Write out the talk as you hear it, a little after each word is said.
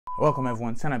Welcome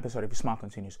everyone to an episode of Your Smile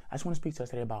Continues. I just want to speak to us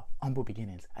today about humble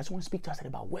beginnings. I just want to speak to us today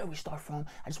about where we start from.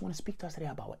 I just want to speak to us today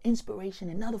about what inspiration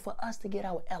and another for us to get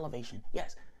our elevation.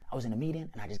 Yes, I was in a meeting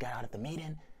and I just got out of the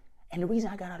meeting. And the reason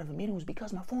I got out of the meeting was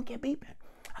because my phone kept beeping.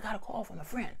 I got a call from a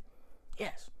friend.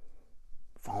 Yes.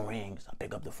 Phone rings. I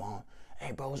pick up the phone.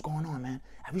 Hey bro, what's going on, man?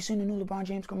 Have you seen the new LeBron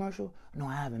James commercial? No,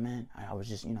 I haven't, man. I was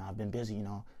just, I've been busy,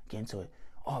 getting to it.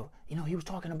 Oh, he was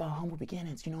talking about humble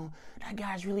beginnings. That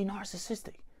guy's really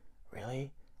narcissistic.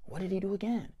 Really? What did he do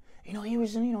again? He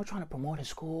was, trying to promote his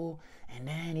school, and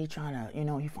then he trying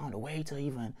to, he found a way to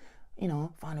even,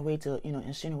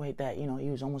 insinuate that, he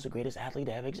was almost the greatest athlete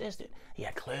that ever existed. He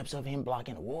had clips of him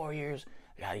blocking the Warriors,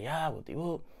 yada yada, whoop de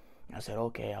whoop. I said,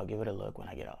 okay, I'll give it a look when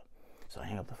I get up. So I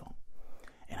hang up the phone,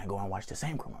 and I go and watch the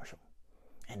same commercial.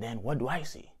 And then what do I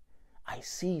see? I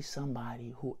see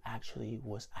somebody who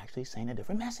was saying a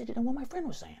different message than what my friend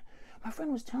was saying. My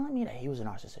friend was telling me that he was a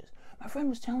narcissist. My friend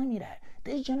was telling me that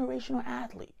this generational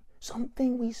athlete,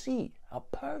 something we see, a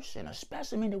person, a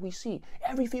specimen that we see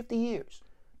every 50 years,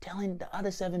 telling the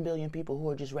other 7 billion people who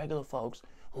are just regular folks,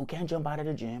 who can't jump out of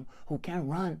the gym, who can't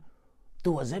run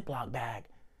through a Ziploc bag,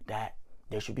 that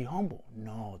they should be humble.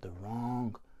 No, the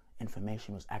wrong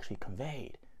information was actually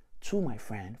conveyed to my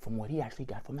friend from what he actually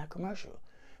got from that commercial.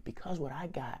 Because what I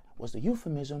got was the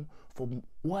euphemism for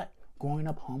what growing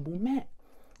up humble meant.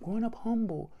 Growing up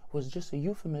humble was just a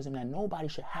euphemism that nobody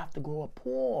should have to grow up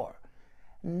poor.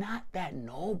 Not that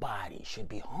nobody should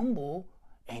be humble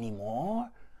anymore.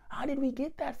 How did we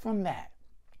get that from that?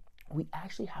 We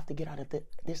actually have to get out of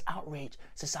this outrage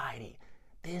society.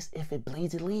 This, if it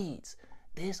bleeds, it leads.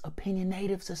 This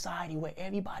opinionative society where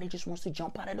everybody just wants to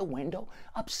jump out of the window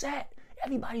upset.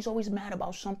 Everybody's always mad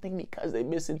about something because they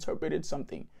misinterpreted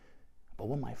something. But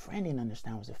what my friend didn't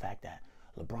understand was the fact that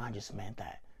LeBron just meant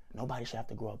that nobody should have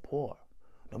to grow up poor.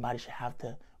 Nobody should have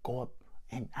to go up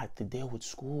and have to deal with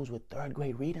schools with third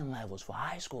grade reading levels for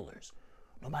high schoolers.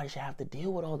 Nobody should have to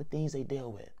deal with all the things they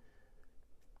deal with.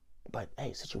 But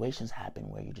hey, situations happen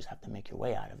where you just have to make your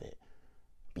way out of it.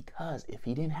 Because if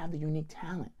he didn't have the unique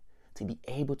talent to be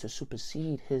able to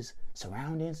supersede his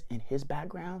surroundings and his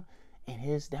background and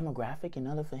his demographic in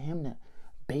order for him to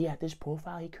be at this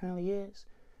profile he currently is,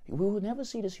 we will never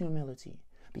see this humility.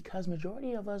 Because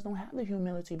majority of us don't have the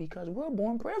humility because we're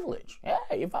born privileged.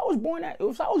 Hey, if I was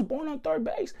born on third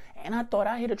base and I thought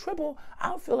I hit a triple,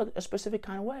 I would feel a specific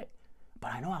kind of way.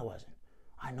 But I know I wasn't.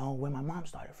 I know where my mom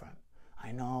started from.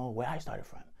 I know where I started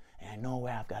from. And I know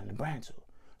where I've gotten the brand to.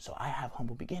 So I have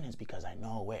humble beginnings because I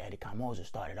know where Eddie Camosa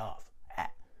started off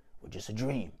at, with just a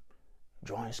dream,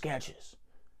 drawing sketches,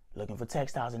 looking for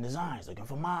textiles and designs, looking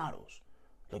for models,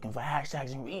 looking for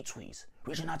hashtags and retweets,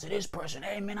 reaching out to this person.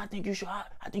 Hey man, I think you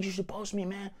should post me,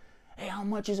 man. Hey, how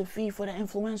much is a fee for the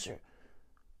influencer?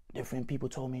 Different people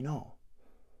told me no,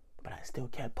 but I still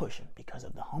kept pushing because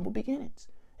of the humble beginnings.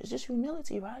 It's just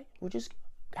humility, right? We just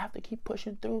have to keep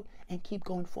pushing through and keep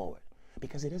going forward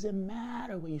because it doesn't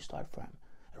matter where you start from.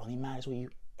 It only matters where you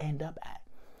end up at.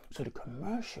 So the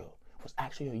commercial was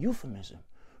actually a euphemism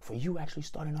for you actually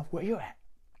starting off where you're at.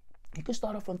 You can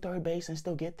start off on third base and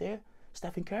still get there.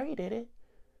 Stephen Curry did it.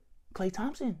 Klay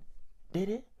Thompson did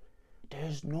it.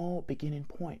 There's no beginning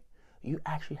point. You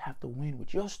actually have to win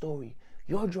with your story,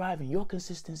 your drive, and your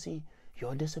consistency,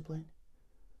 your discipline,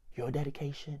 your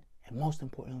dedication, and most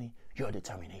importantly, your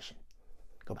determination.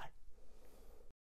 Goodbye.